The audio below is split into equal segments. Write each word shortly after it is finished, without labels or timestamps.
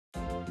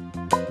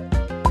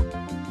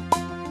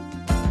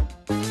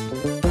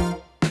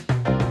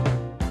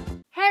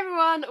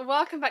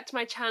welcome back to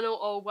my channel,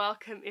 or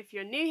welcome if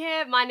you're new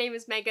here. My name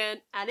is Megan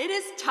and it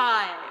is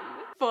time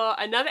for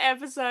another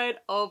episode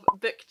of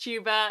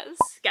BookTuber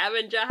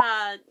Scavenger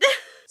Hunt.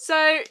 So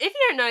if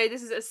you don't know,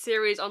 this is a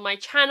series on my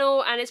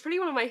channel and it's probably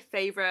one of my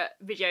favourite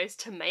videos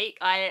to make.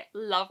 I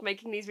love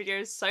making these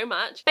videos so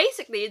much.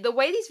 Basically, the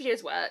way these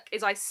videos work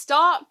is I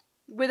start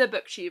with a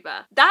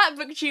booktuber. That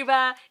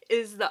booktuber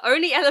is the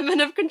only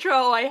element of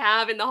control I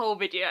have in the whole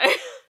video.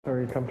 Are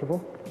you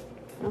comfortable?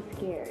 I'm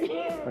scared.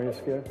 Are you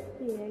scared?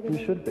 Yeah,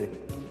 You should be.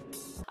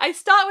 I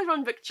start with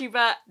one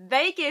booktuber,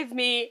 they give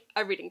me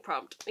a reading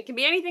prompt. It can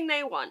be anything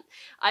they want.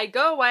 I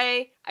go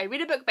away, I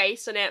read a book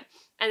based on it,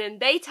 and then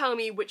they tell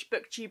me which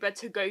booktuber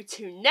to go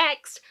to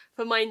next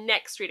for my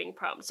next reading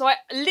prompt. So I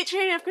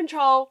literally have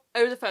control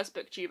over the first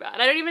booktuber,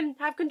 and I don't even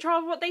have control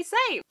of what they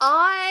say.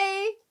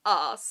 I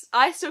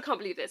still can't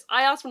believe this,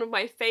 I asked one of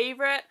my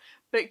favourite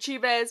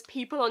booktubers,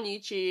 people on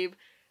YouTube,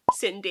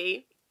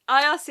 Cindy.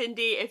 I asked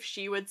Cindy if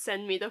she would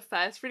send me the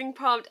first reading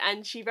prompt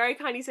and she very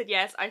kindly said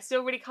yes. I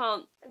still really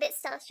can't. A bit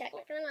starstruck,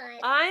 not gonna lie.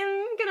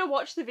 I'm gonna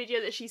watch the video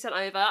that she sent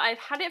over. I've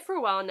had it for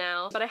a while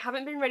now, but I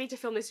haven't been ready to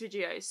film this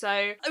video. So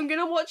I'm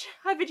gonna watch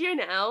her video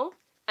now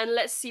and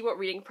let's see what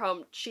reading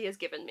prompt she has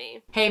given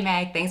me. Hey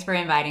Meg, thanks for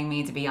inviting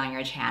me to be on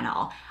your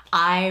channel.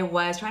 I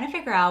was trying to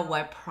figure out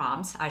what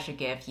prompts I should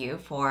give you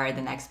for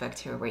the next book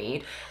to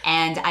read,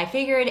 and I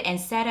figured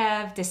instead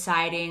of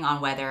deciding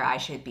on whether I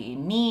should be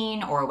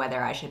mean or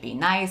whether I should be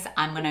nice,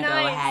 I'm gonna go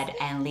ahead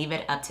and leave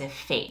it up to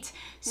fate.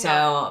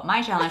 So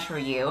my challenge for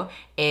you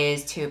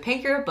is to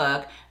pick your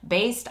book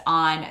based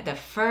on the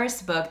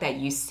first book that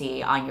you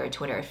see on your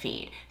Twitter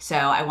feed. So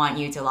I want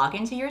you to log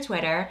into your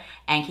Twitter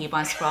and keep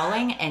on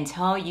scrolling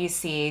until you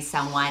see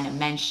someone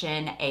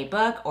mention a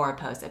book or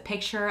post a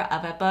picture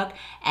of a book,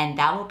 and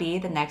that will be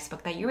the next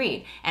book that you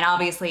read. And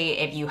obviously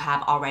if you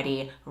have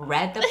already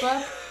read the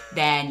book,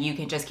 then you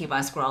can just keep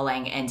on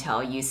scrolling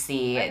until you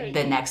see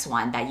the next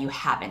one that you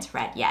haven't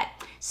read yet.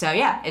 So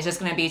yeah, it's just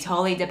gonna be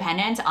totally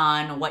dependent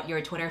on what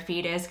your Twitter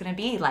feed is gonna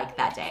be like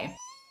that day.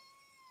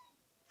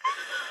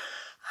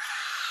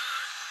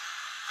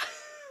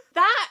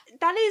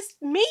 That is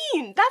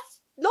mean. That's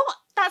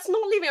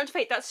not leaving it up to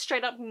fate. That's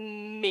straight up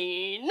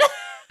mean.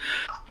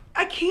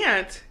 I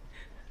can't.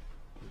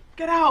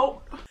 Get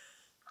out.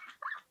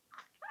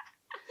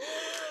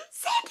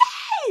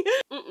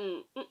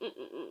 Cindy!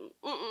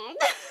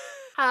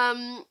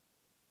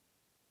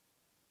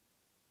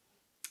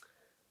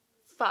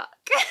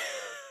 Fuck.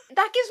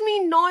 That gives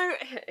me no,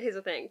 here's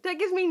the thing, that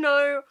gives me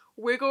no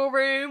wiggle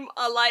room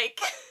or like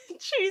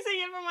choosing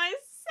it for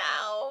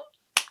myself.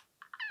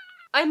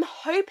 I'm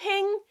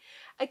hoping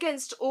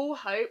against all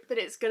hope that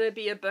it's gonna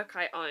be a book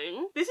I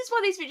own. This is why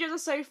these videos are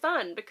so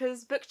fun,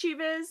 because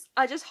booktubers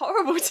are just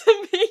horrible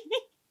to me.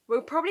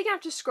 We're probably gonna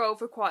have to scroll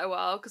for quite a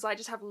while because I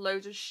just have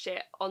loads of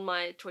shit on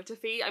my Twitter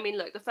feed. I mean,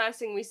 look, the first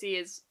thing we see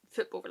is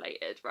football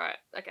related, right?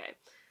 Okay,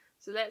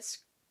 so let's...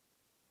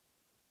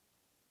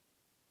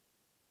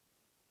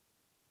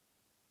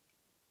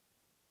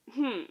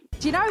 Do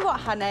you know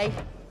what, honey?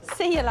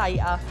 See you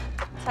later.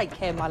 Take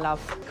care, my love.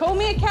 Call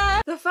me a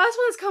cab. The first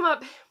one that's come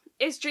up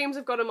is Dreams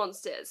of God and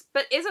Monsters,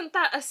 but isn't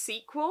that a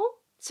sequel?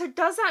 So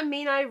does that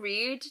mean I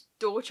read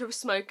Daughter of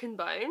Smoke and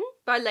Bone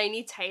by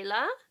Laini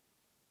Taylor?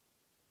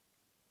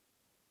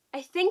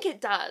 I think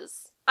it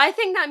does. I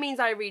think that means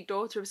I read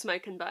Daughter of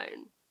Smoke and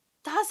Bone.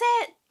 Does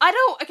it? I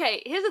don't...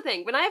 Okay, here's the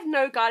thing. When I have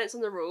no guidance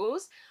on the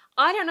rules,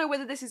 I don't know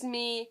whether this is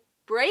me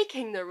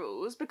breaking the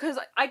rules, because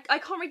I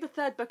can't read the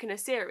third book in a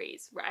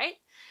series, right?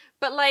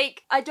 But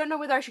like, I don't know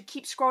whether I should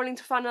keep scrolling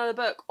to find another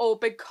book, or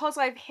because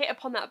I've hit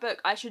upon that book,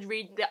 I should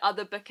read the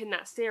other book in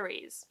that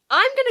series.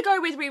 I'm gonna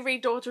go with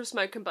reread Daughter of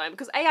Smoke and Bone,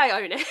 because A,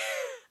 I own it.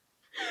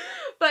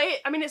 But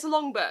I mean, it's a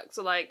long book,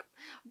 so like,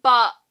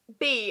 but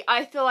B,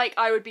 I feel like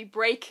I would be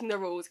breaking the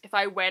rules if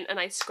I went and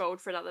I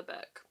scrolled for another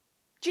book.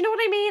 Do you know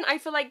what I mean? I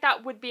feel like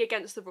that would be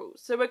against the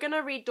rules. So we're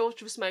gonna read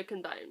Daughter of Smoke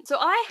and Bone. So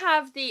I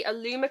have the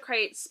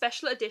Illumicrate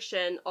special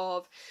edition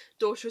of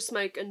Daughter of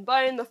Smoke and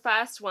Bone, the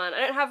first one. I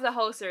don't have the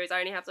whole series, I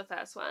only have the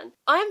first one.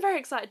 I'm very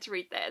excited to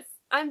read this.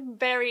 I'm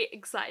very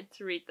excited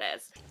to read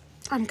this.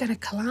 I'm gonna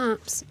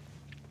collapse.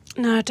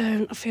 No, I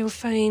don't. I feel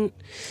faint.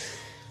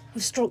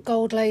 I've struck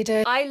gold,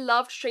 lady. I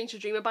loved Stranger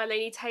Dreamer by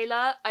Laini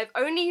Taylor. I've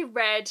only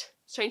read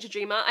Stranger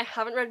Dreamer. I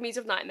haven't read Muse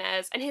of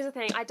Nightmares. And here's the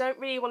thing, I don't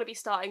really want to be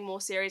starting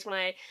more series when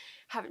I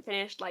haven't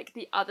finished like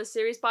the other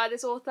series by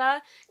this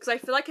author, because I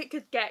feel like it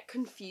could get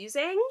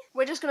confusing.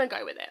 We're just gonna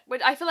go with it.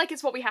 I feel like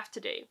it's what we have to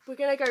do. We're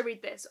gonna go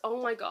read this.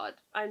 Oh my god,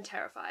 I'm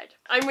terrified.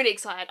 I'm really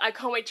excited. I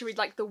can't wait to read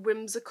like the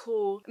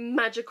whimsical,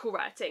 magical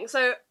writing.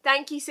 So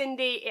thank you,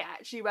 Cindy. It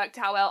actually worked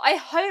out well. I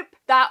hope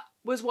that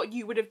was what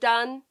you would have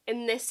done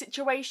in this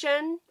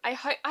situation. I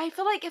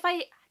feel like if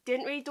I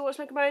didn't read Daughter of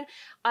Smoke and Bone,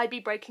 I'd be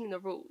breaking the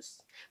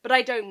rules. But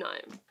I don't know.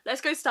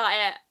 Let's go start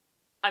it.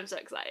 I'm so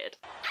excited.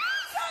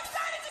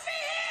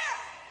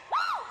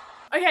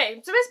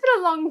 Okay, so it's been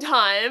a long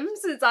time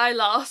since I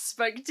last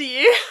spoke to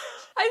you.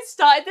 I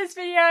started this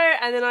video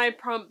and then I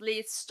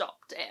promptly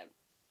stopped it.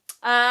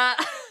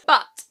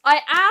 But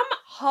I am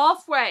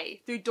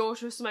halfway through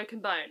Daughter of Smoke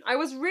and Bone. I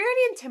was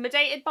really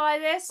intimidated by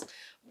this,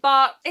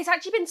 but it's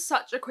actually been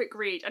such a quick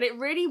read and it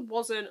really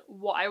wasn't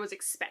what I was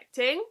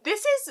expecting.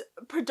 This is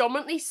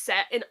predominantly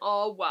set in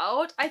our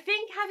world. I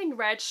think having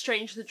read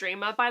Strange the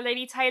Dreamer by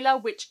Lady Taylor,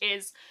 which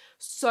is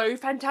so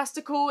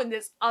fantastical in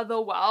this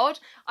other world,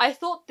 I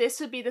thought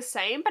this would be the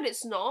same, but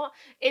it's not.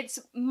 It's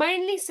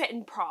mainly set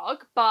in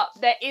Prague, but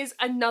there is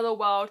another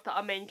world that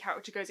our main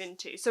character goes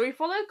into. So we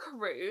follow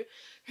Karou,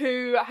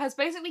 who has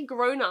basically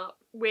grown up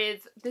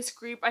with this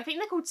group. I think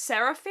they're called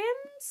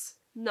Seraphins?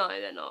 No,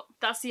 they're not.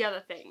 That's the other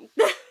thing.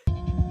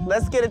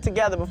 Let's get it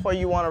together before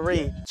you want to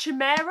read.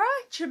 Chimera,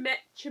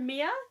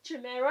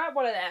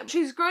 one of them.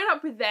 She's grown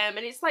up with them,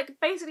 and it's like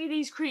basically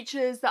these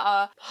creatures that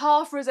are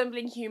half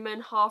resembling human,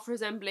 half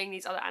resembling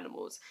these other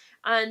animals.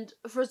 And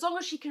for as long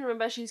as she can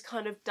remember, she's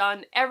kind of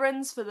done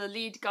errands for the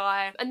lead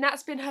guy, and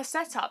that's been her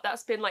setup.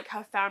 That's been like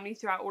her family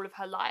throughout all of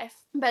her life.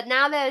 But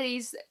now there are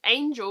these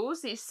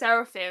angels, these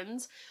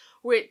seraphins,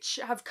 which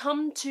have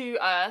come to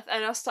Earth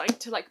and are starting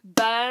to like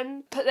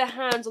burn, put their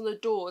hands on the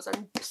doors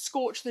and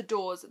scorch the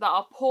doors that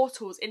are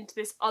portals into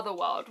this other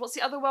world. What's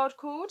the other world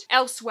called?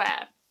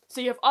 Elsewhere. So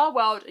you have our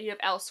world and you have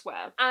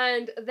Elsewhere.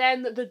 And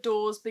then the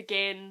doors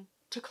begin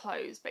to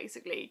close,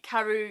 basically.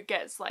 Karou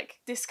gets like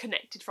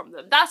disconnected from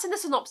them. That's in the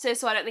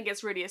synopsis, so I don't think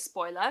it's really a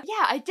spoiler.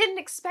 Yeah, I didn't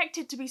expect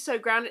it to be so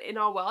grounded in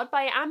our world,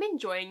 but I am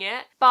enjoying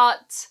it.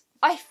 But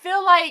I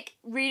feel like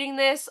reading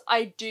this,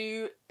 I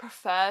do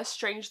prefer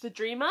Strange the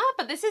Dreamer,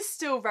 but this is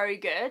still very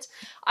good.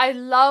 I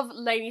love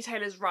Laini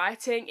Taylor's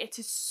writing. It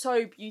is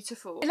so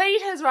beautiful. Laini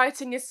Taylor's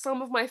writing is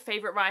some of my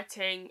favourite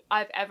writing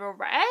I've ever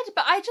read,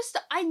 but I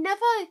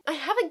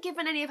haven't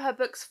given any of her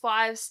books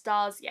 5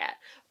 stars yet,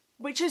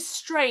 which is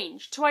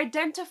strange. To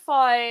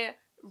identify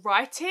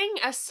writing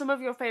as some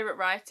of your favourite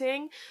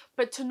writing,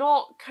 but to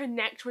not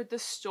connect with the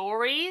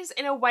stories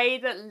in a way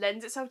that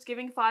lends itself to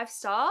giving 5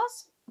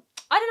 stars.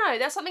 I don't know,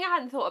 that's something I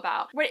hadn't thought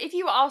about. If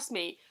you asked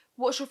me,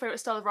 what's your favourite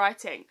style of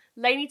writing?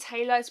 Laini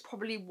Taylor is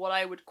probably what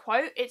I would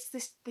quote. It's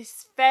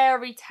this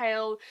fairy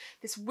tale,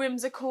 this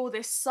whimsical,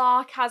 this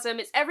sarcasm.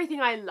 It's everything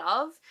I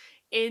love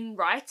in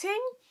writing.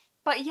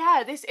 But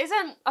yeah, this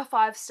isn't a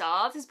 5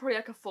 star. This is probably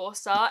like a 4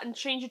 star. And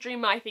Strange the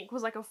Dreamer, I think,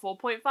 was like a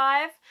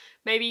 4.5,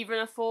 maybe even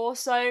a 4.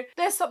 So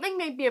there's something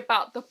maybe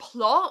about the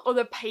plot or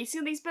the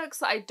pacing of these books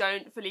that I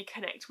don't fully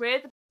connect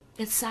with.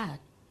 It's sad.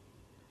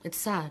 It's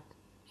sad,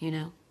 you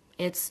know?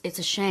 It's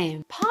a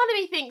shame. Part of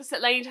me thinks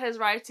that Laini Taylor's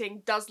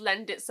writing does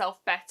lend itself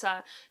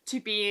better to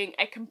being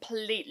a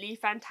completely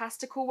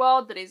fantastical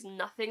world that is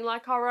nothing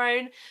like our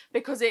own,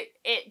 because it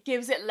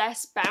gives it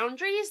less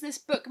boundaries. This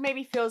book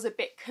maybe feels a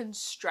bit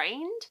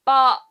constrained,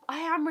 but I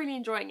am really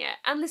enjoying it.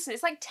 And listen,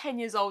 it's like 10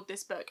 years old,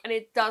 this book, and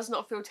it does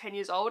not feel 10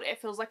 years old.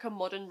 It feels like a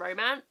modern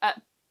romance,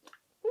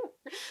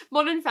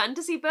 modern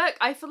fantasy book.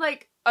 I feel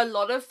like a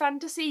lot of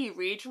fantasy you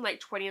read from like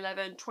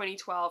 2011,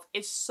 2012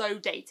 is so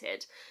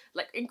dated,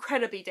 like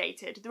incredibly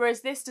dated,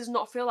 whereas this does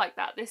not feel like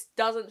that. This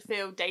doesn't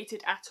feel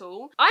dated at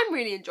all. I'm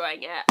really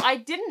enjoying it. I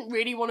didn't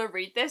really want to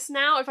read this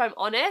now, if I'm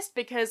honest,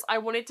 because I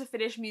wanted to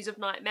finish Muse of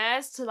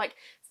Nightmares to like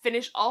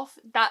finish off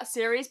that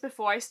series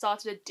before I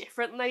started a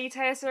different Laini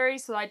Taylor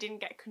series so I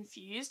didn't get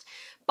confused,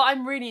 but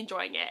I'm really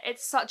enjoying it.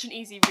 It's such an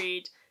easy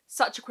read,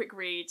 such a quick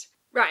read.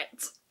 Right.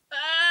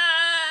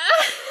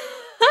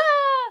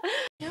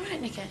 You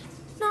alright, Nicky?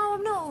 No,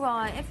 I'm not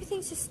alright.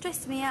 Everything's just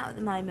stressing me out at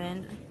the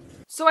moment.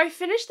 So I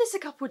finished this a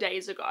couple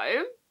days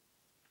ago.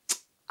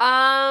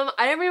 I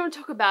don't really want to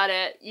talk about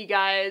it, you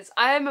guys.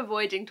 I am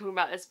avoiding talking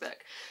about this book.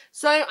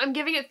 So I'm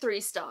giving it 3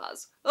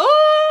 stars.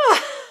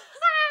 Oh!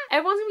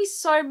 Everyone's gonna be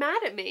so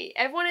mad at me.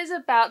 Everyone is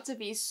about to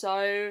be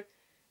so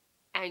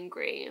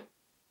angry.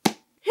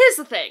 Here's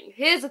the thing.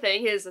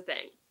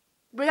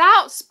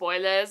 Without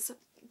spoilers,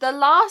 the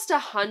last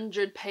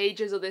 100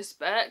 pages of this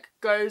book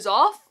goes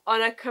off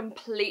on a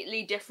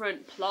completely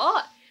different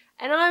plot,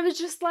 and I was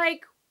just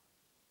like,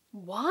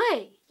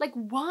 why? Like,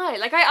 why?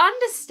 Like, I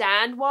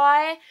understand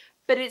why,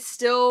 but it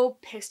still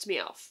pissed me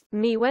off.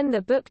 Me when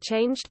the book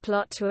changed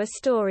plot to a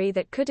story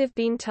that could have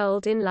been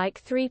told in like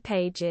 3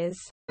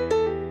 pages.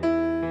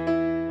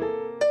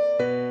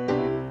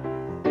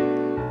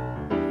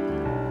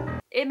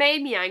 It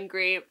made me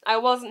angry. I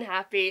wasn't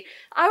happy.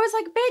 I was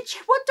like, bitch,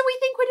 what do we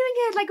think we're doing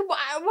here? Like,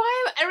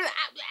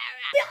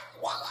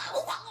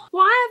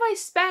 why have I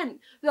spent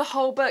the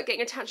whole book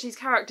getting attached to these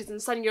characters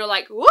and suddenly you're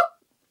like, whoop,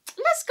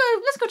 let's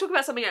go talk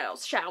about something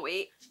else, shall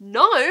we?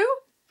 No.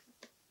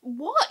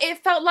 What?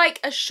 It felt like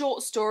a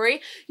short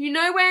story. You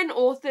know when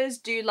authors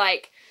do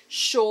like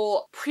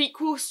short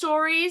prequel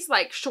stories,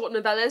 like short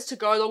novellas to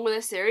go along with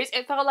a series?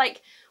 It felt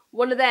like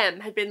one of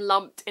them had been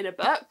lumped in a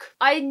book.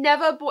 I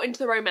never bought into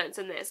the romance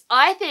in this.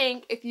 I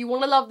think if you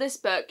want to love this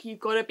book, you've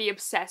got to be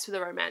obsessed with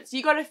the romance.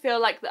 You got to feel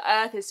like the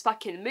earth is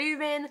fucking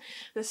moving,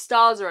 the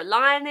stars are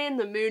aligning,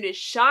 the moon is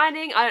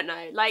shining, I don't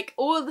know, like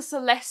all of the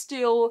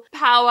celestial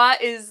power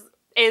is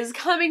is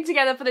coming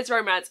together for this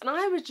romance, and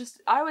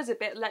I was a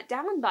bit let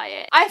down by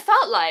it. I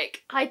felt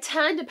like I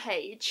turned a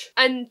page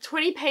and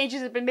 20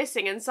 pages had been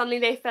missing and suddenly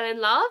they fell in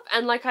love,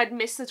 and like I'd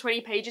missed the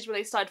 20 pages where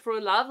they started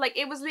falling in love. Like,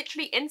 it was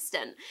literally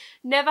instant.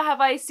 Never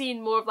have I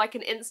seen more of like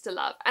an insta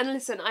love. And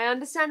listen, I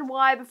understand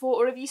why before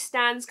all of you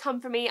stans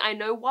come for me. I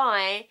know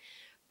why.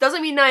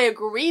 Doesn't mean I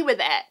agree with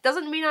it.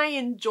 Doesn't mean I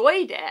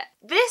enjoyed it.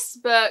 This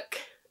book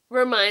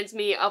reminds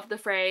me of the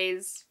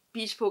phrase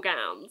beautiful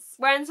gowns.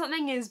 When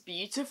something is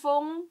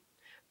beautiful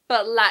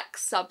but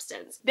lacks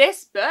substance.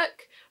 This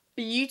book,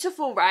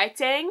 beautiful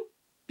writing,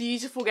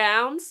 beautiful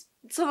gowns,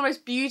 some of the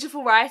most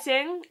beautiful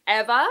writing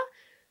ever,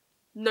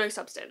 no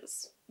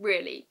substance,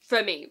 really,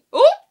 for me.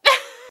 Ooh!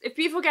 If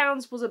Beautiful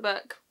Gowns was a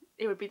book,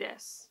 it would be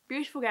this.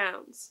 Beautiful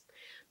gowns.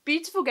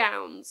 Beautiful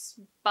gowns,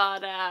 but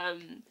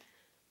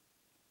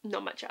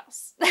not much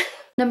else.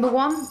 Number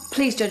 1,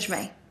 please judge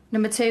me.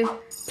 Number 2,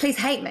 please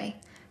hate me.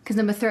 Because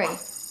number 3,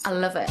 I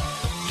love it.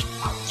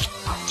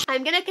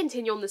 I'm gonna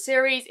continue on the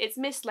series. It's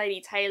Miss Lady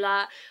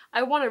Taylor.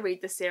 I want to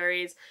read the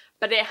series,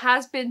 but it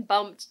has been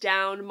bumped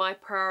down my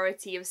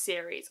priority of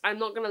series. I'm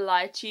not gonna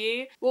lie to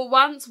you. What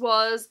once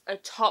was a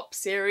top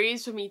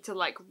series for me to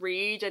like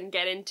read and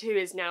get into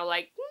is now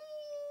like,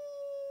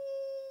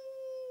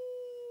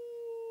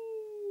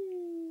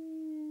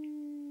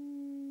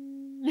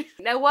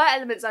 There were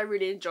elements I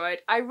really enjoyed.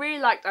 I really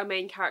liked our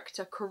main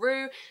character,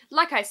 Karoo.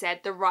 Like I said,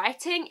 the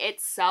writing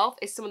itself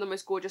is some of the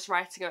most gorgeous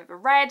writing I've ever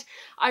read.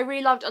 I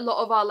really loved a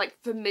lot of our like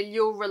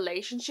familial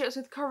relationships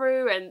with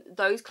Karoo and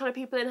those kind of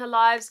people in her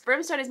lives.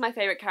 Brimstone is my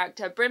favourite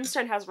character.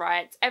 Brimstone has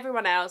rights.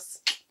 Everyone else,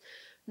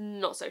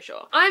 not so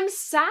sure. I'm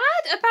sad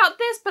about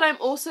this, but I'm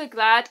also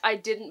glad I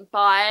didn't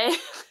buy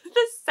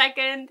the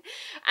second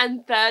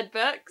and third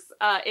books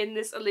in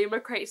this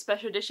Illuma Crate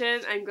special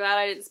edition. I'm glad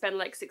I didn't spend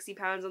like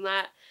 £60 on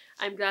that.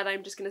 I'm glad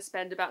I'm just going to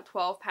spend about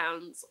 £12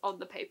 on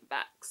the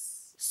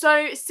paperbacks.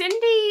 So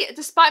Cindy,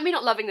 despite me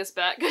not loving this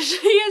book,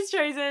 she has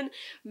chosen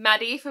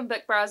Maddie from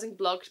Book Browsing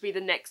Blog to be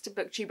the next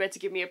booktuber to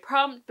give me a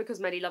prompt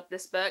because Maddie loved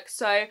this book.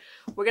 So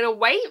we're going to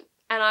wait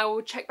and I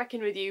will check back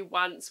in with you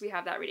once we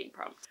have that reading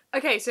prompt.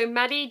 Okay, so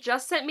Maddie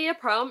just sent me a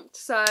prompt,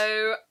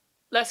 so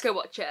let's go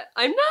watch it.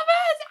 I'm nervous!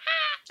 Ah!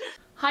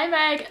 Hi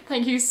Meg,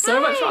 thank you so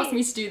much for asking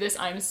me to do this.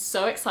 I'm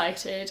so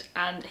excited,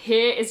 and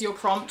here is your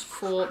prompt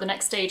for the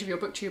next stage of your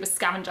booktuber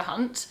scavenger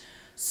hunt.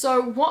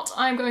 So what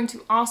I'm going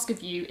to ask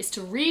of you is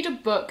to read a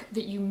book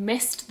that you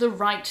missed the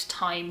right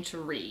time to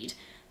read.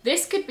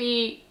 This could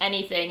be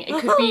anything. It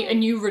could be a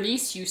new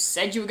release you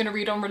said you were going to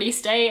read on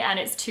release day and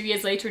it's 2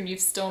 years later and you've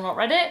still not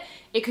read it.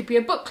 It could be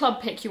a book club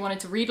pick you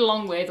wanted to read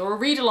along with, or a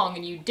read along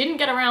and you didn't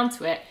get around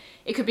to it.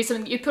 It could be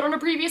something that you put on a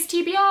previous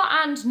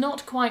TBR and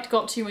not quite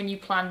got to when you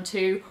planned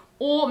to.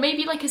 Or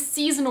maybe like a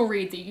seasonal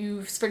read that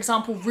you, for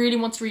example, really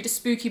want to read a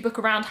spooky book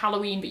around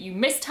Halloween, but you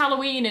missed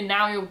Halloween and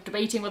now you're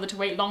debating whether to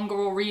wait longer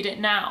or read it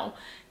now.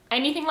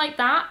 Anything like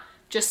that,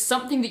 just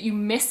something that you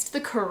missed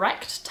the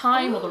correct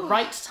time or the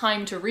right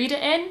time to read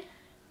it in,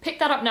 pick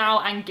that up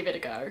now and give it a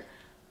go.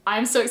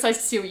 I'm so excited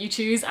to see what you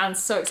choose and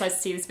so excited to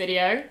see this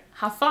video.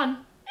 Have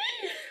fun.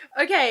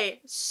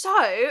 Okay, so,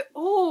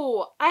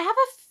 I have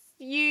a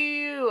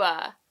few.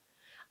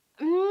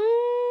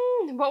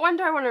 What one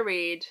do I want to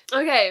read?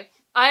 Okay.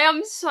 I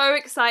am so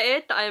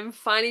excited that I am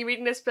finally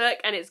reading this book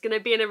and it's going to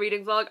be in a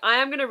reading vlog. I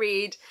am going to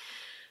read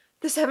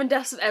The 7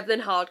 Deaths of Evelyn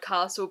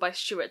Hardcastle by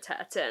Stuart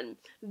Turton.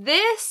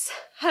 This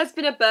has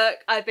been a book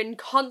I've been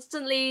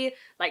constantly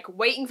like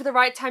waiting for the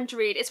right time to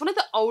read. It's one of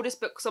the oldest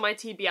books on my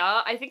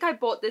TBR. I think I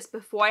bought this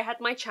before I had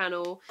my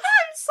channel.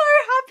 I'm so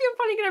happy I'm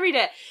finally going to read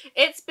it.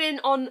 It's been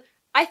on,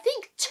 I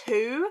think,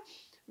 2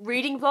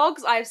 reading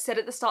vlogs. I've said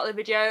at the start of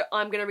the video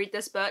I'm gonna read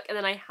this book and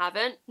then I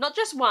haven't. Not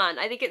just 1,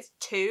 I think it's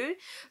 2.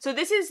 So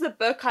this is the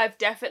book I've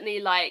definitely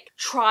like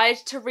tried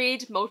to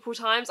read multiple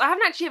times. I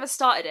haven't actually ever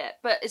started it,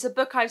 but it's a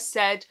book I've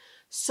said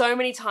so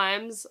many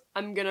times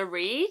I'm gonna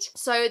read.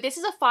 So this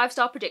is a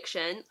 5-star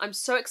prediction. I'm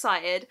so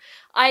excited.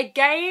 I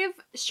gave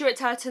Stuart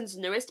Turton's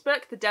newest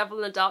book, The Devil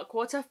in the Dark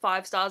Water,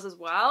 5 stars as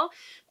well.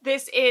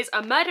 This is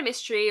a murder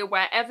mystery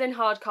where Evelyn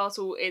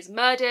Hardcastle is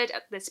murdered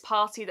at this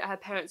party that her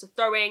parents are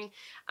throwing,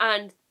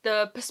 and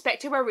the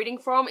perspective we're reading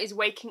from is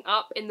waking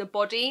up in the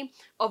body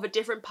of a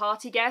different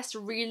party guest,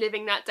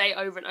 reliving that day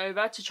over and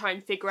over to try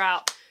and figure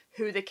out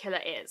who the killer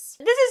is.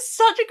 This is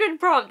such a good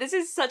prompt. This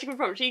is such a good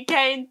prompt. She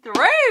came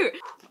through.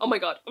 Oh my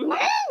god.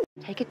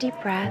 Take a deep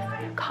breath,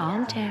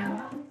 calm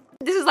down.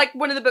 This is like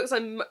one of the books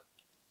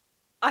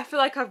I feel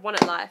like I've won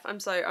at life. I'm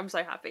so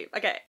happy.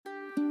 Okay.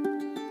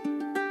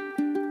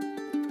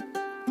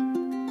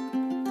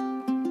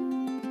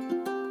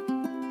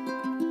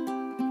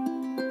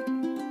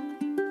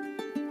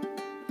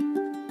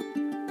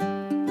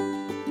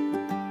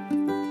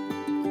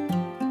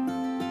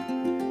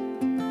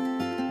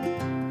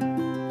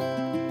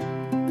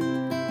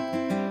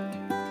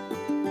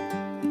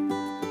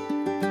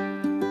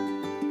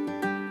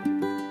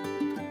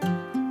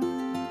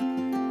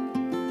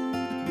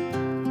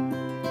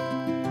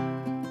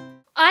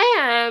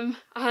 I am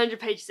 100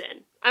 pages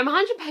in. I'm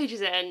 100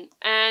 pages in,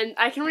 and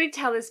I can really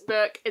tell this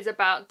book is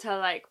about to,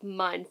 like,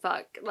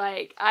 mindfuck.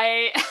 Like,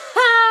 I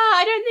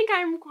don't think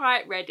I'm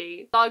quite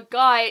ready. Our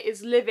guy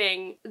is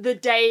living the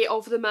day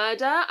of the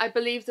murder. I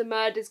believe the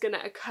murder is going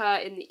to occur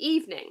in the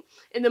evening.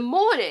 In the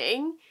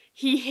morning,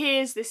 he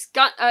hears this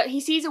he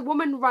sees a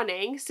woman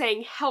running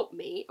saying, "Help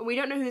me," and we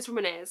don't know who this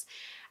woman is,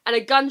 and a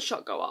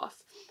gunshot go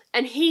off.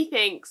 And he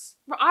thinks,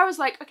 I was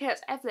like, okay,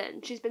 that's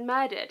Evelyn. She's been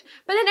murdered.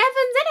 But then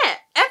Evelyn's in it.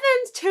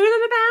 Evelyn's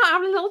tooling about,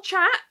 having a little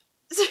chat.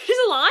 So she's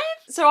alive?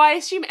 So I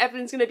assume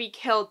Evelyn's gonna be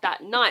killed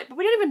that night. But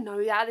we don't even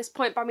know that at this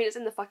point. But I mean, it's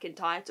in the fucking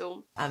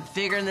title. I'm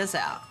figuring this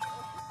out.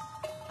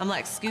 I'm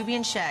like Scooby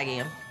and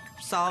Shaggy. I'm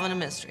solving a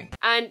mystery.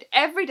 And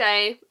every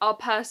day, our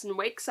person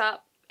wakes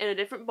up in a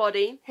different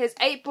body. His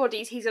 8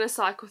 bodies he's gonna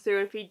cycle through.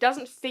 And if he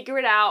doesn't figure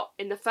it out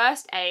in the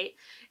first 8,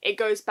 it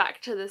goes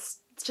back to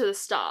the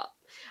start.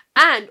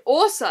 And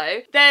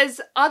also,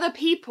 there's other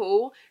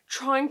people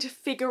trying to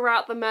figure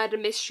out the murder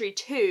mystery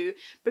too,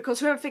 because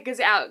whoever figures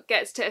it out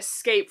gets to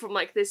escape from,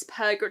 like, this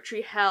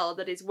purgatory hell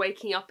that is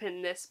waking up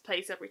in this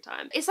place every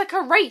time. It's like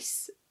a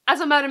race as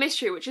a murder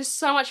mystery, which is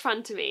so much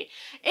fun to me.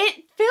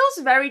 It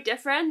feels very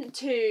different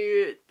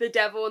to The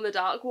Devil in the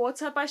Dark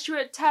Water by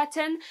Stuart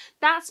Turton.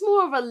 That's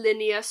more of a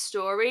linear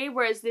story,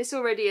 whereas this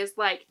already is,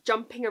 like,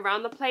 jumping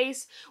around the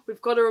place.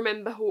 We've got to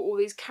remember who all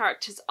these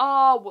characters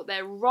are, what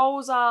their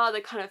roles are, the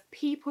kind of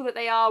people that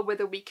they are,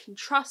 whether we can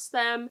trust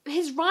them.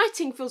 His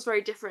writing feels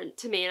very different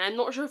to me, and I'm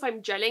not sure if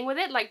I'm gelling with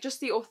it, like,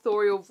 just the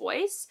authorial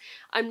voice.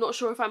 I'm not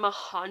sure if I'm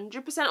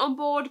 100% on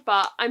board,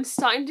 but I'm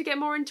starting to get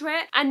more into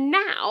it. And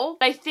now,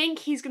 I think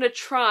he's gonna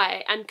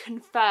try and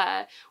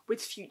confer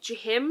with future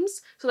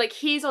hims. So, like,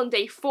 he's on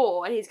day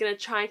 4 and he's gonna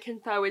try and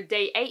confer with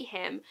day 8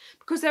 him,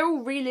 because they're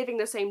all reliving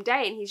the same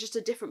day and he's just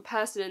a different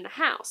person in the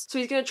house. So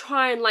he's gonna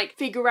try and, like,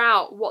 figure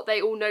out what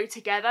they all know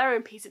together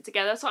and piece it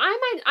together. So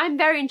I'm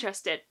very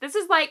interested. This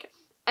is like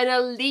an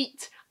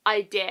elite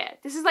idea.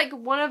 This is like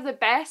one of the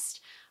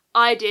best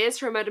ideas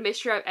for a murder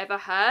mystery I've ever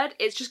heard.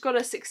 It's just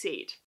gotta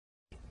succeed.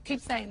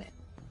 Keep saying it.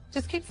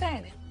 Just keep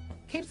saying it.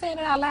 Keep saying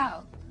it out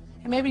loud.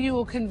 And maybe you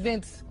will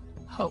convince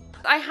hope.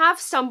 I have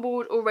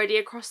stumbled already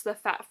across the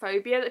fat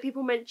phobia that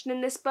people mention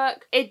in this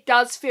book. It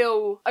does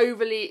feel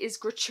overly, is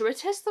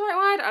gratuitous the right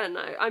word? I don't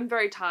know. I'm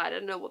very tired. I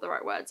don't know what the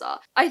right words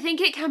are. I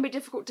think it can be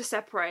difficult to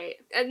separate.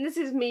 And this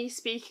is me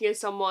speaking as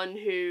someone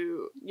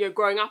who, you know,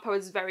 growing up I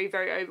was very,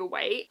 very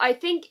overweight. I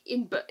think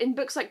in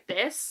books like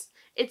this,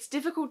 it's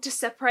difficult to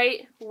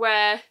separate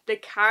where the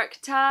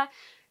character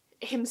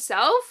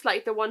himself,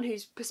 like the one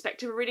whose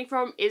perspective we're reading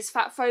from, is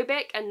fat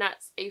phobic, and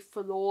that's a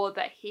flaw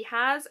that he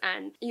has,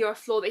 and, you know, a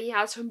flaw that he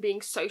has from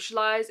being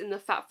socialized in the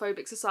fat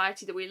phobic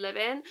society that we live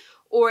in,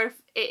 or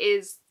if it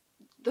is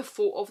the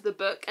fault of the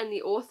book and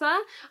the author.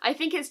 I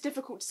think it's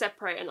difficult to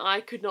separate, and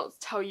I could not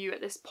tell you at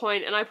this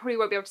point, and I probably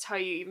won't be able to tell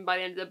you even by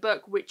the end of the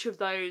book which of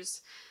those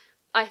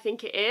I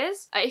think it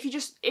is.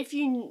 If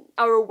you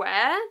are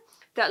aware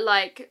that,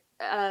 like,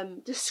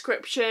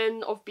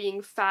 description of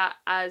being fat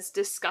as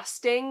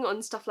disgusting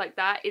and stuff like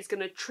that is going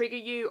to trigger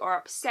you or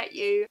upset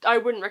you, I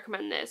wouldn't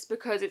recommend this,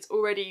 because it's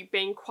already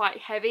been quite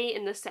heavy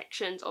in the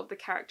sections of the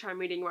character I'm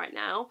reading right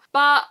now.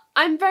 But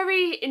I'm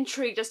very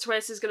intrigued as to where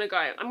this is going to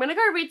go. I'm going to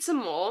go read some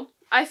more.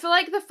 I feel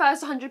like the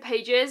first 100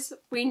 pages,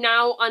 we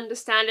now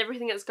understand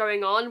everything that's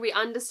going on. We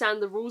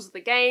understand the rules of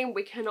the game.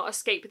 We cannot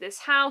escape this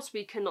house.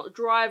 We cannot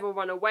drive or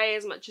run away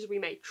as much as we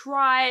may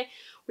try.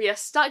 We are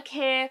stuck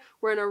here.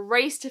 We're in a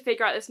race to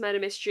figure out this murder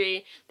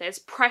mystery. There's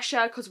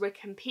pressure because we're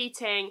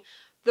competing.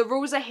 The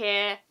rules are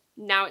here.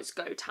 Now it's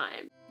go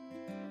time.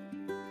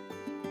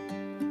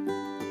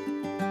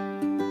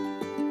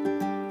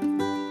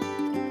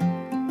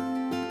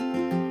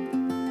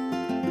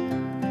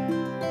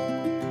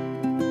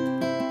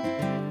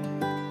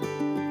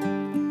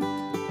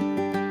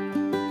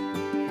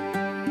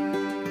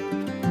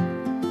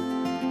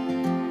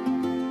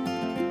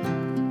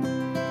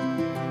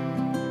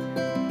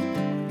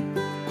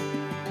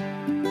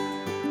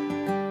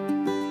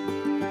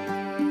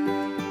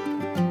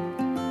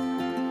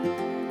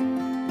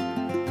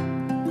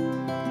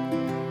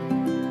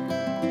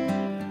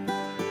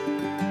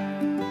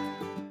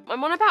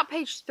 I'm on about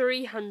page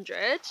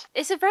 300.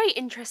 It's a very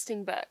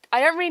interesting book.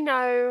 I don't really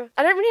know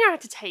how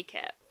to take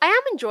it. I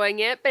am enjoying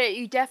it, but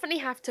you definitely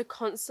have to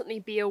constantly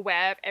be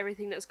aware of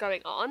everything that's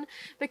going on,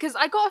 because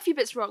I got a few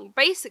bits wrong.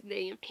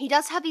 Basically, he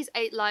does have these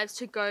 8 lives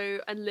to go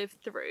and live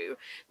through.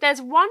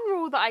 There's one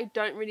rule that I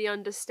don't really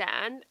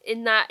understand,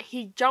 in that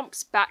he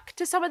jumps back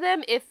to some of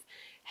them if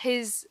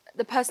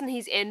the person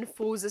he's in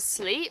falls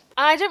asleep.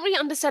 And I don't really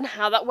understand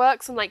how that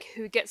works and, like,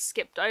 who gets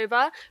skipped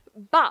over,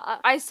 but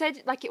I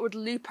said, like, it would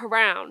loop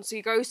around, so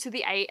he goes to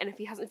the 8 and if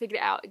he hasn't figured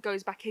it out it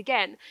goes back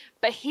again,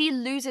 but he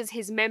loses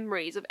his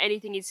memories of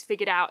anything he's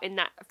figured out in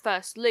that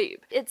first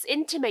loop. It's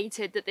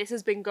intimated that this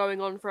has been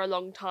going on for a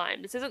long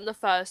time. This isn't the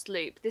first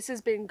loop. This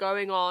has been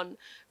going on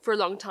for a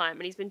long time,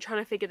 and he's been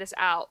trying to figure this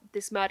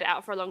murder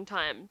out for a long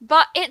time.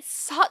 But it's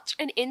such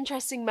an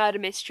interesting murder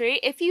mystery.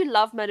 If you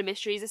love murder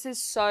mysteries, this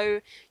is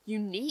so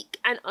unique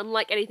and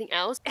unlike anything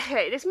else.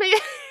 Okay, this may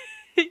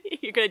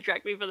you're gonna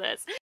drag me for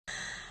this.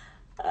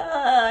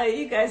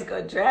 You guys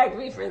go drag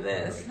me for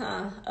this,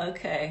 huh?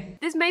 Okay.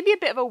 This may be a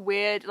bit of a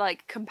weird,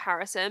 like,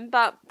 comparison,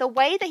 but the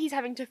way that he's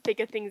having to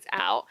figure things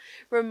out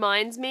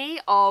reminds me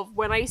of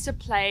when I used to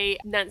play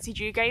Nancy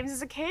Drew games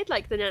as a kid,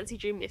 like the Nancy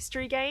Drew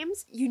mystery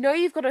games. You know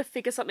you've got to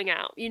figure something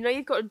out. You know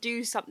you've got to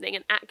do something,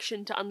 an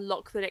action to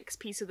unlock the next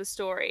piece of the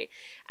story.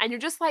 And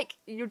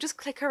you'll just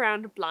click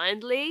around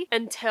blindly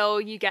until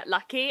you get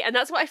lucky. And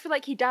that's what I feel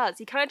like he does.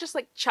 He kind of just,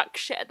 like,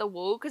 chucks shit at the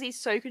wall because he's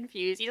so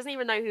confused. He doesn't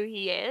even know who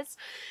he is.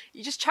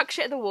 You just chuck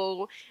shit at the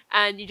wall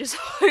and you just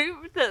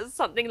hope that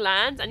something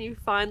lands and you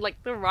find,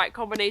 like, the right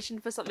combination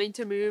for something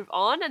to move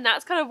on. And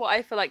that's kind of what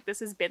I feel like this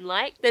has been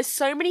like. There's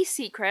so many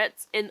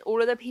secrets in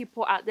all of the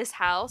people at this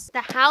house.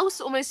 The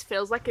house almost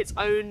feels like its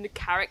own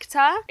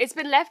character. It's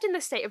been left in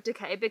the state of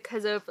decay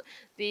because of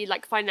the,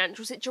 like,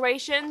 financial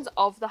situations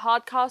of the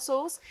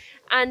Hardcastles.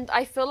 And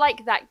I feel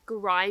like that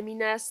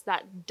griminess,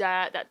 that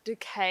dirt, that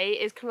decay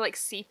is kind of, like,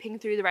 seeping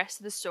through the rest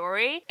of the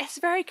story. It's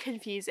very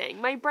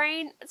confusing. My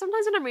brain,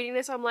 sometimes when I'm reading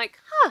this, I'm like,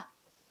 huh,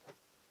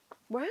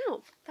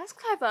 wow, that's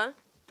clever.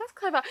 That's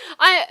clever.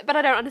 But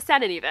I don't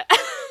understand any of it.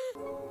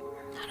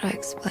 How do I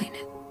explain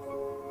it?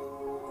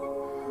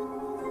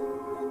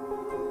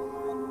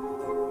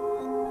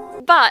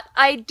 But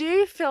I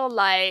do feel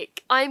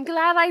like I'm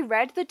glad I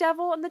read The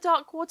Devil and the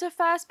Dark Water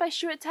first by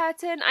Stuart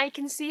Turton. I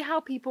can see how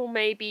people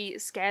may be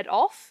scared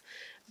off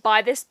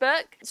by this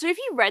book. So if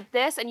you read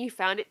this and you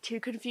found it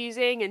too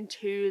confusing and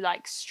too,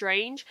 like,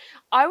 strange,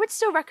 I would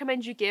still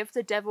recommend you give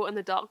The Devil and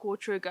the Dark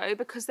Water a go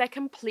because they're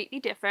completely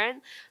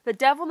different. The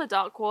Devil and the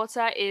Dark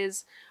Water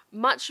is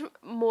much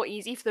more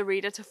easy for the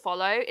reader to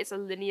follow. It's a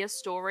linear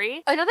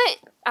story. Another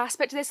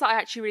aspect of this that I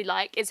actually really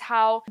like is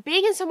how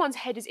being in someone's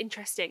head is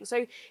interesting.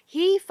 So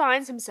he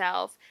finds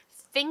himself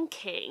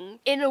thinking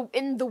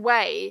in the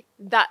way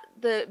that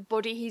the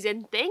body he's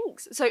in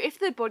thinks. So if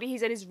the body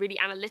he's in is really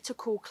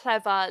analytical,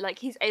 clever, like,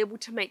 he's able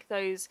to make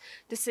those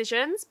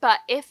decisions, but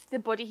if the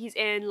body he's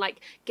in,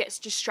 like, gets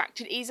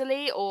distracted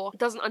easily or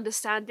doesn't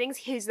understand things,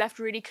 he's left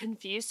really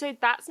confused. So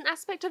that's an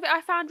aspect of it I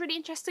found really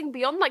interesting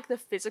beyond, like, the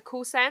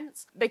physical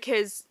sense,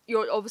 because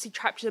you're obviously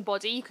trapped in a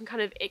body, you can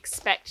kind of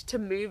expect to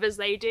move as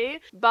they do,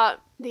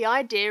 but the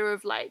idea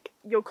of, like,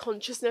 your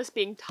consciousness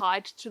being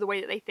tied to the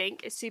way that they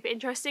think is super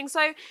interesting.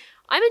 So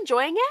I'm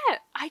enjoying it.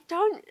 I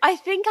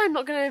think I'm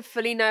not going to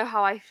fully know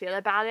how I feel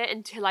about it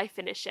until I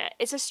finish it.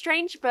 It's a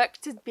strange book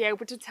to be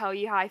able to tell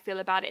you how I feel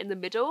about it in the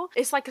middle.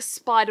 It's like a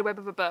spider web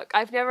of a book.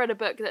 I've never read a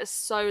book that's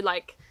so,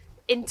 like,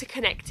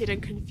 interconnected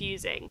and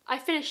confusing. I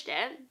finished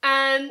it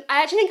and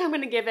I actually think I'm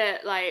going to give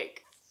it,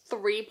 like,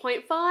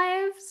 3.5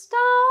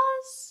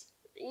 stars.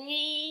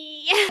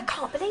 Yeah. I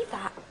can't believe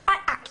that. I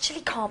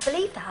actually can't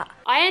believe that.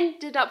 I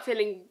ended up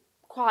feeling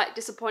quite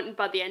disappointed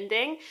by the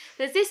ending.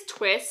 There's this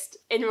twist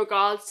in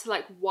regards to,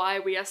 like, why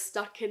we are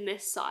stuck in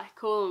this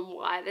cycle and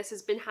why this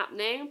has been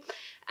happening,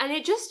 and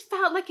it just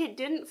felt like it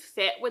didn't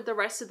fit with the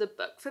rest of the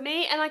book for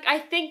me. And, like, I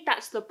think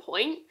that's the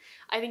point.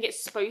 I think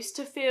it's supposed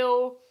to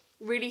feel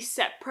really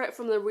separate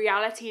from the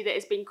reality that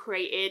has been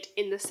created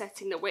in the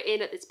setting that we're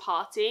in at this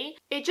party.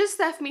 It just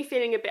left me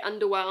feeling a bit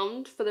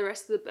underwhelmed for the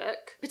rest of the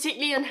book,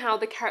 particularly on how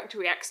the character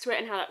reacts to it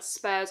and how that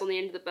spurs on the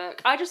end of the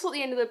book. I just thought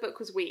the end of the book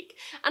was weak.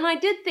 And I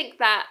did think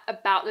that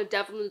about The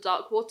Devil in the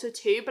Dark Water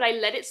too, but I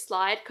let it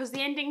slide because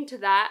the ending to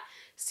that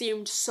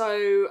seemed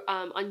so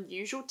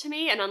unusual to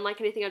me and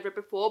unlike anything I'd read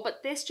before,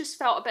 but this just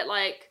felt a bit,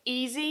 like,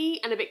 easy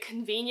and a bit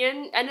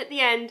convenient. And at the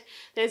end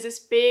there's this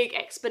big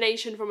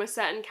explanation from a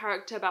certain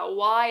character about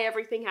why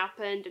everything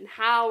happened and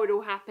how it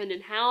all happened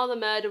and how the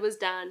murder was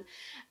done,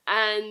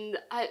 and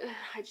I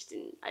just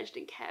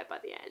didn't care by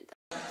the end.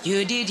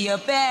 You did your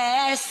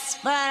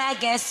best, but I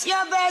guess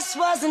your best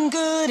wasn't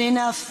good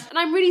enough. And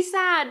I'm really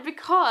sad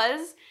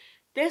because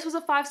this was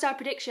a 5-star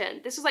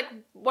prediction. This was, like,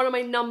 one of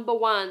my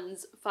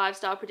 #1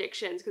 5-star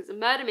predictions because it's a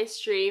murder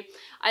mystery.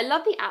 I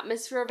love the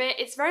atmosphere of it.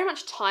 It's very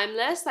much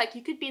timeless. Like,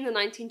 you could be in the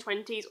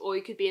 1920s or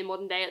you could be in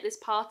modern day at this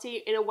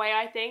party in a way,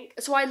 I think.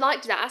 So I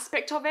liked that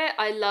aspect of it.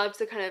 I loved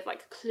the kind of,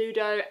 like,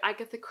 Cluedo,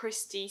 Agatha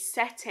Christie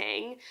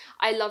setting.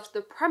 I loved the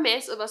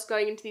premise of us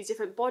going into these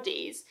different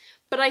bodies.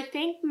 But I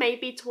think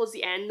maybe towards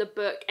the end, the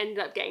book ended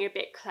up getting a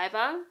bit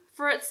clever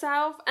for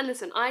itself. And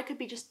listen, I could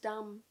be just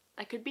dumb.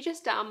 I could be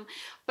just dumb,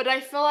 but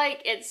I feel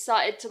like it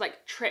started to,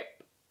 like,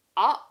 trip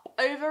up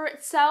over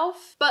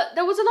itself. But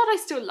there was a lot I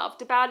still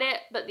loved about it,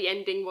 but the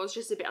ending was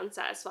just a bit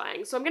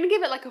unsatisfying. So I'm gonna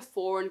give it, like, a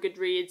 4 on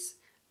Goodreads,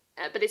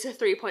 but it's a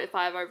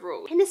 3.5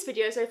 overall. In this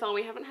video so far,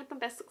 we haven't had the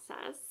best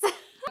success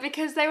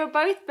because they were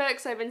both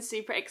books I've been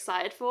super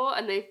excited for,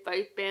 and they've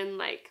both been,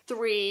 like,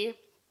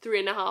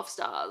 3.5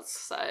 stars,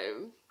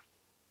 so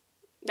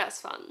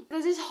that's fun.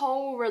 There's this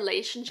whole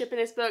relationship in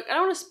this book. I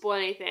don't want to spoil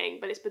anything,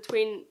 but it's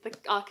between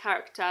our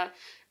character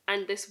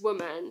and this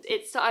woman.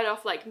 It started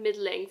off, like,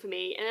 middling for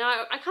me, and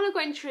I kind of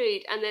got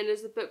intrigued, and then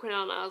as the book went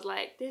on, I was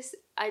like, this,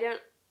 I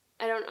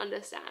don't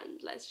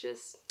understand. Let's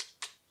just...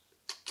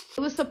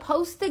 It was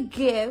supposed to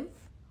give,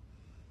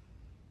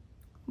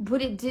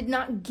 but it did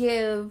not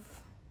give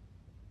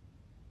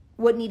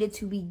what needed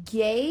to be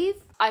gave.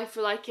 I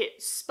feel like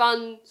it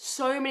spun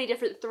so many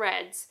different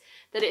threads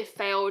that it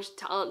failed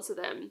to answer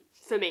them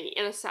for me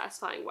in a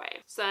satisfying way.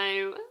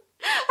 So,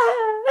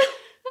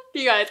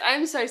 you guys,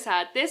 I'm so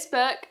sad. This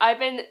book, I've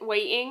been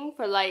waiting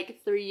for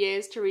like 3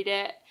 years to read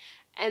it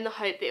in the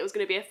hope that it was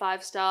going to be a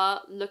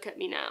 5-star. Look at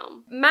me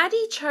now.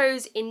 Maddie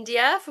chose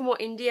India from what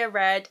India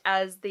read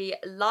as the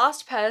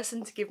last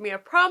person to give me a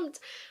prompt.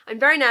 I'm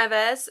very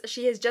nervous.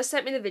 She has just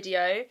sent me the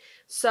video,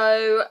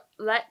 so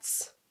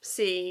let's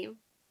see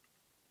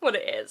what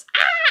it is.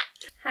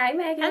 Hi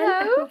Megan,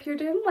 Hello. I hope you're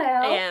doing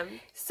well. I am.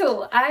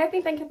 So I've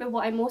been thinking about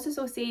what I most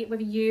associate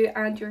with you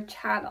and your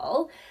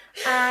channel,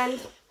 and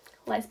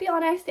let's be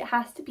honest, it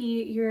has to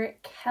be your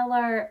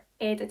killer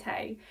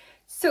editing.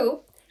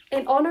 So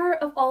in honour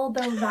of all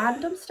the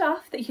random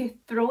stuff that you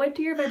throw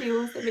into your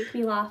videos that make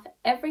me laugh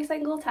every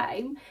single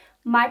time,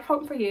 my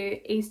prompt for you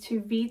is to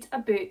read a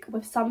book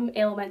with some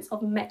elements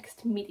of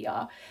mixed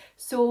media.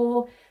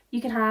 So you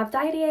can have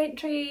diary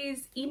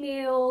entries,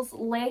 emails,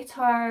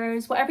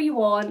 letters, whatever you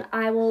want.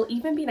 I will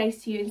even be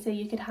nice to you and say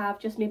you could have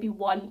just maybe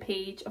 1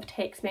 page of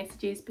text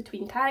messages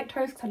between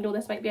characters, because I know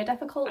this might be a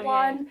difficult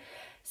one.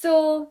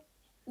 So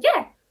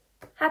yeah,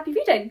 happy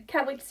reading.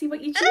 Can't wait to see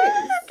what you choose.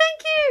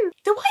 Thank you.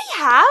 Do I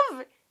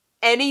have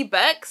any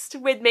books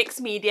with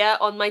mixed media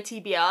on my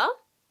TBR?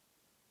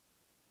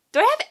 Do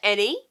I have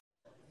any?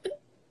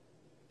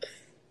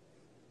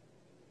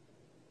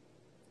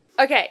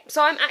 Okay,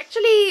 so I'm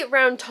actually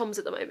around Tom's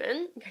at the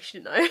moment, in case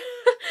you didn't know.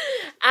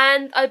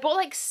 And I bought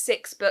like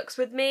 6 books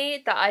with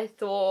me that I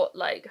thought,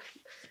 like,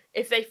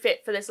 if they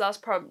fit for this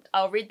last prompt,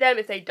 I'll read them.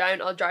 If they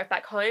don't, I'll drive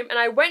back home. And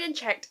I went and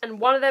checked, and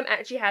one of them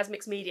actually has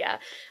mixed media.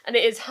 And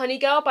it is Honey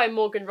Girl by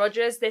Morgan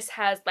Rogers. This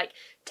has like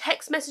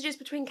text messages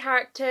between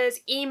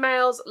characters,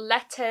 emails,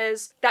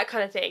 letters, that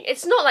kind of thing.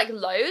 It's not like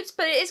loads,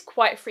 but it is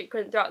quite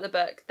frequent throughout the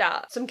book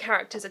that some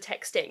characters are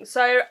texting.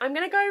 So I'm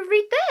gonna go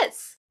read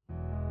this.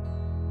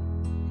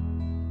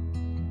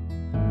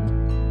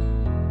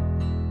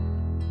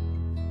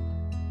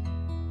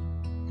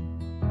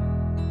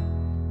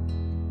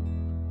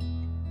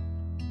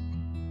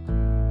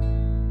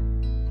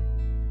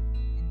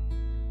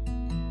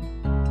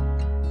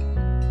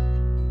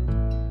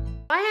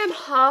 I am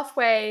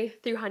halfway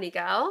through Honey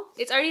Girl.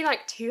 It's only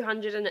like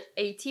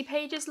 280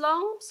 pages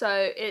long, so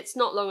it's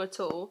not long at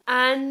all.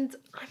 And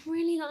I'm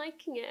really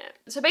liking it.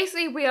 So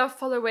basically we are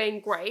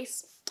following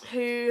Grace,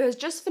 who has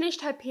just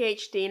finished her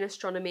PhD in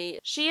astronomy.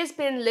 She has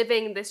been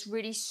living this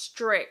really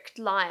strict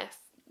life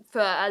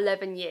for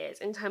 11 years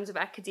in terms of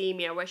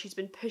academia, where she's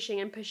been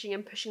pushing and pushing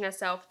and pushing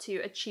herself to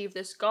achieve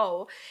this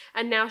goal,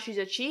 and now she's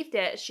achieved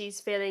it,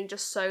 she's feeling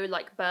just so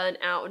like burnt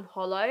out and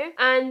hollow.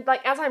 And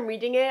like as I'm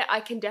reading it, I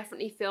can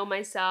definitely feel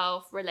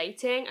myself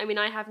relating. I mean,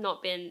 I have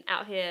not been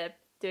out here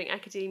doing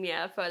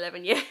academia for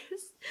 11 years.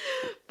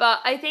 But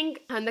I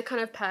think I'm the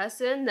kind of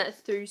person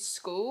that through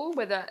school,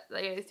 whether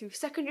like through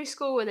secondary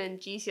school and then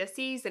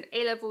GCSEs, then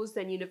A-levels,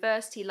 then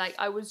university, like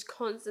I was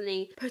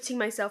constantly putting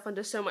myself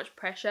under so much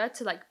pressure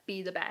to like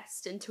be the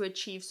best and to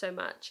achieve so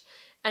much.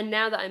 And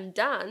now that I'm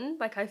done,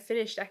 like I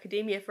finished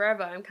academia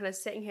forever, I'm kind of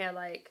sitting here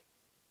like,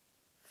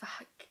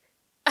 fuck.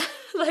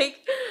 Like,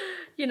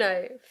 you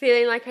know,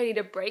 feeling like I need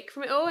a break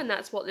from it all, and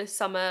that's what this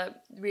summer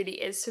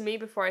really is for me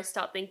before I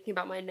start thinking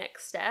about my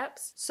next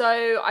steps.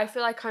 So I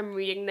feel like I'm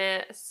reading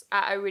this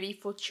at a really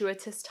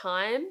fortuitous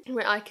time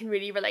where I can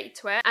really relate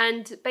to it.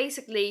 And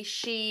basically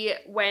she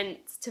went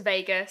to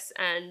Vegas,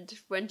 and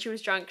when she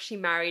was drunk she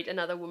married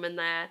another woman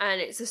there, and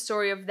it's a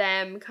story of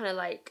them kind of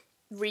like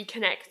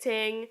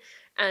reconnecting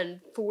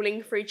and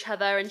falling for each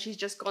other, and she's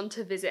just gone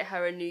to visit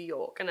her in New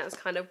York, and that's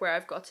kind of where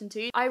I've gotten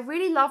to. I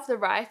really love the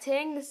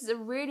writing. This is a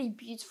really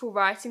beautiful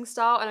writing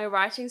style, and a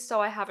writing style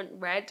I haven't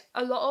read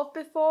a lot of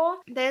before.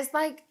 There's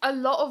like a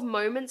lot of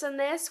moments in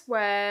this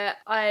where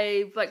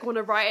I like want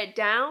to write it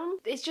down.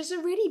 It's just a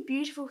really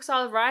beautiful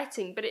style of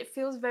writing, but it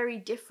feels very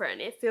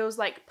different. It feels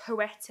like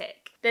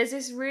poetic. There's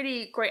this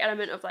really great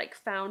element of like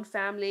found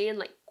family and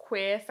like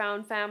queer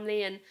found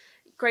family, and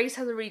Grace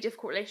has a really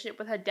difficult relationship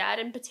with her dad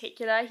in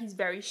particular. He's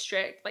very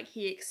strict, like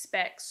he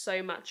expects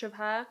so much of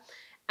her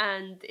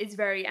and is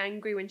very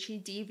angry when she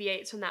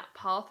deviates from that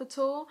path at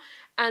all.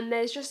 And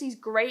there's just these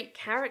great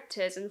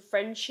characters and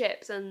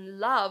friendships and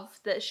love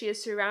that she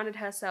has surrounded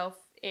herself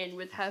in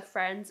with her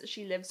friends that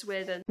she lives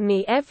with. And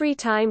me every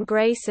time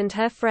Grace and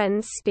her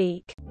friends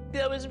speak.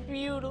 That was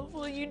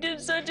beautiful. You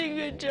did such a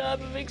good job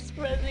of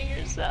expressing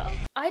yourself.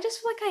 I just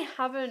feel like I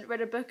haven't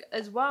read a book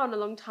as well in a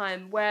long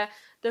time where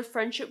the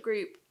friendship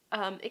group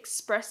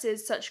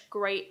expresses such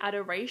great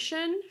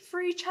adoration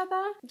for each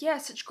other. Yeah,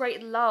 such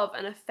great love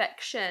and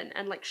affection,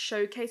 and like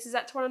showcases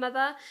that to one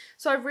another.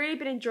 So I've really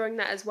been enjoying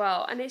that as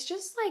well, and it's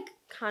just like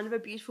kind of a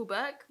beautiful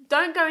book.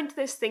 Don't go into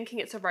this thinking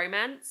it's a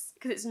romance,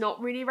 because it's not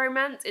really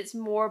romance. It's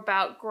more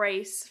about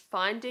Grace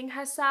finding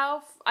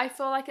herself. I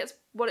feel like it's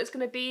what it's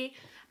gonna be,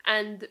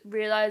 and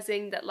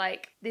realizing that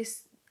like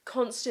this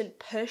constant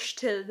push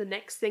to the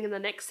next thing and the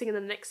next thing and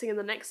the next thing and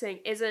the next thing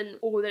isn't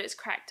all that it's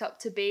cracked up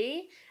to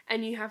be,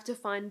 and you have to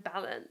find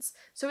balance.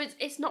 So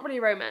it's not really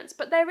romance,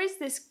 but there is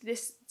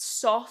this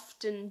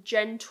soft and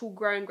gentle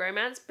growing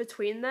romance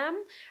between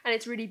them, and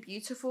it's really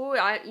beautiful.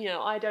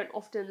 I don't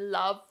often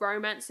love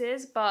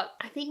romances, but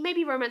I think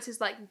maybe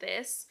romances like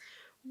this,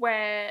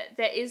 where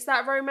there is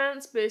that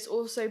romance but it's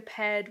also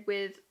paired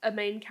with a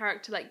main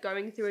character like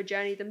going through a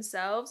journey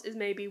themselves, is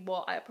maybe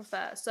what I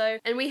prefer. So,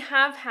 and we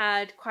have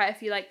had quite a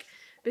few, like,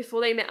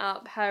 before they met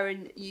up, her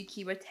and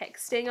Yuki were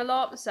texting a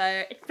lot, so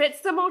it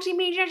fits the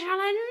multimedia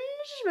challenge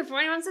before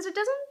anyone says it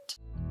doesn't.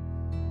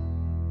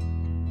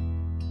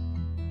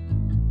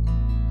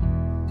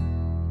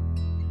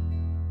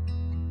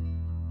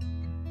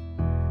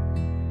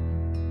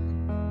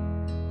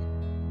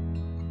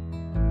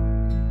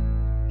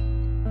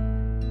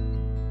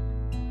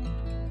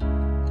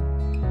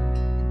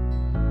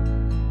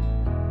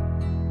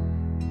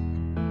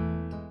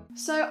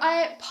 So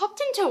I popped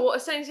into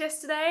Waterstones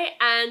yesterday,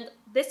 and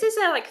this is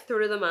their like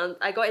thrill of the month.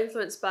 I got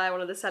influenced by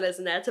one of the sellers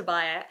in there to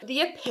buy it.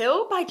 The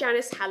Appeal by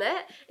Janice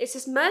Hallett. It's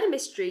this murder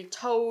mystery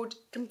told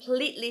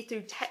completely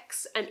through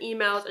texts and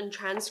emails and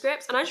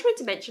transcripts, and I just wanted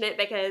to mention it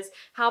because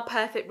how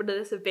perfect would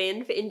this have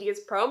been for India's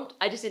prompt?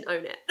 I just didn't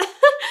own it.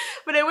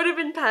 But it would have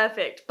been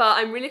perfect. But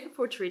I'm really looking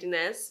forward to reading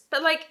this.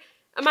 But like,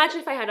 imagine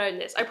if I had owned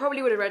this. I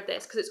probably would have read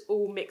this because it's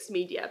all mixed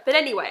media. But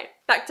anyway,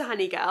 back to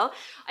Honey Girl.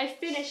 I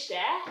finished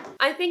it.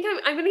 I think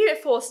I'm gonna give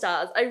it 4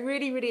 stars. I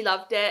really, really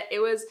loved it. It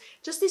was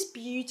just this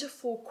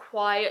beautiful,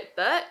 quiet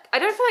book. I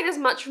don't feel like there's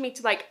much for me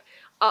to like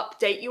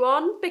update you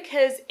on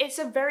because it's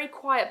a very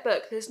quiet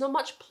book. There's not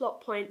much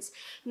plot points,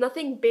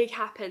 nothing big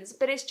happens,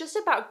 but it's just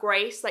about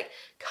Grace like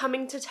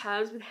coming to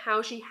terms with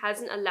how she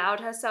hasn't allowed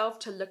herself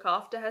to look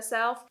after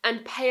herself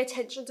and pay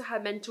attention to her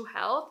mental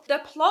health. The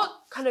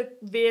plot kind of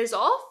veers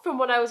off from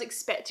what I was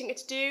expecting it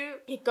to do.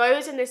 It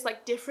goes in this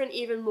like different,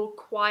 even more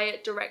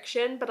quiet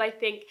direction, but I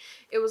think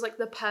it was like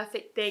the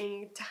perfect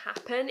thing to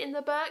happen in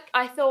the book.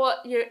 I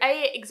thought, you know,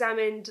 it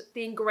examined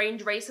the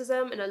ingrained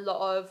racism in a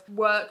lot of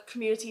work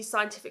communities,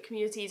 scientific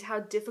communities, how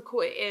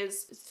difficult it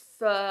is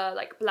for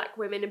like Black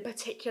women in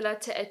particular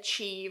to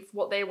achieve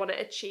what they want to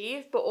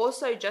achieve, but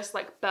also just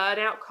like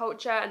burnout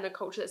culture and the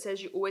culture that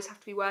says you always have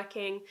to be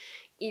working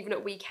even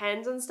at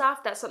weekends and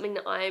stuff. That's something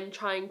that I'm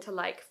trying to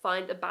like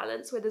find a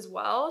balance with as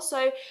well.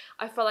 So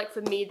I felt like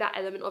for me that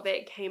element of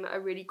it came at a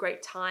really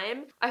great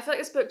time. I feel like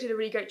this book did a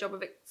really great job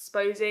of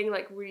exposing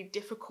like really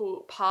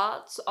difficult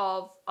parts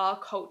of our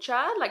culture,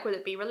 like whether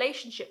it be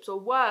relationships or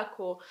work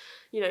or,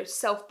 you know,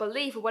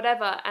 self-belief or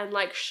whatever, and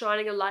like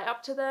shining a light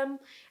up to them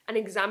and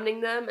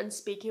examining them and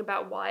speaking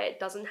about why it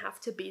doesn't have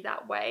to be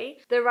that way.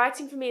 The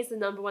writing for me is the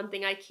 #1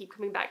 thing I keep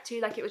coming back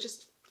to. Like, it was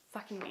just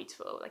fucking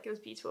beautiful. Like, it was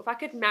beautiful. If I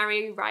could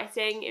marry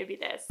writing, it would be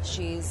this.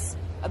 She's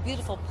a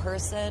beautiful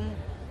person.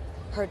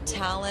 Her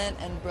talent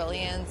and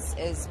brilliance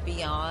is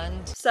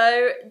beyond.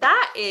 So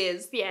that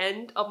is the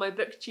end of my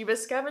booktuber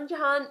scavenger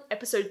hunt,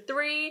 episode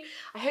 3.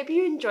 I hope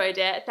you enjoyed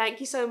it. Thank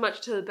you so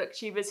much to the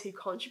booktubers who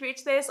contribute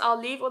to this. I'll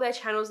leave all their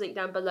channels linked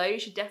down below. You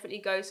should definitely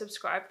go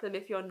subscribe to them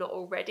if you're not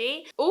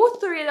already. All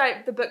 3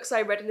 of the books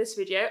I read in this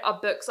video are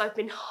books I've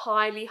been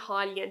highly,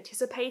 highly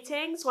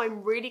anticipating, so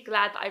I'm really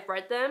glad that I've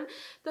read them.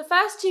 The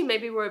first 2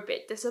 maybe were a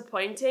bit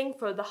disappointing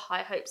for the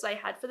high hopes I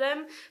had for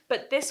them,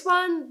 but this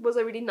one was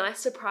a really nice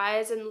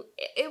surprise, and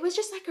it was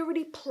just like a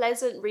really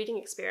pleasant reading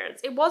experience.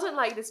 It wasn't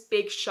like this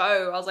big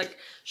show. I was like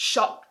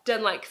shocked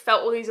and like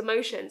felt all these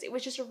emotions. It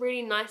was just a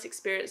really nice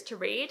experience to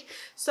read.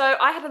 So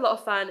I had a lot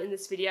of fun in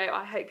this video.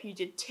 I hope you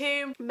did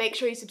too. Make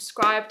sure you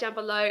subscribe down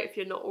below if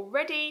you're not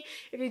already.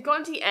 If you've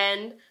gotten to the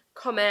end,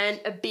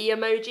 comment a bee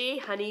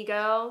emoji, honey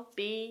girl,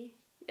 bee.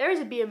 There is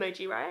a bee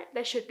emoji, right?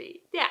 There should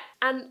be. Yeah.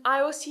 And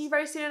I will see you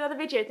very soon in another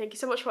video. Thank you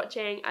so much for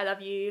watching. I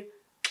love you.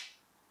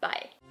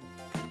 Bye.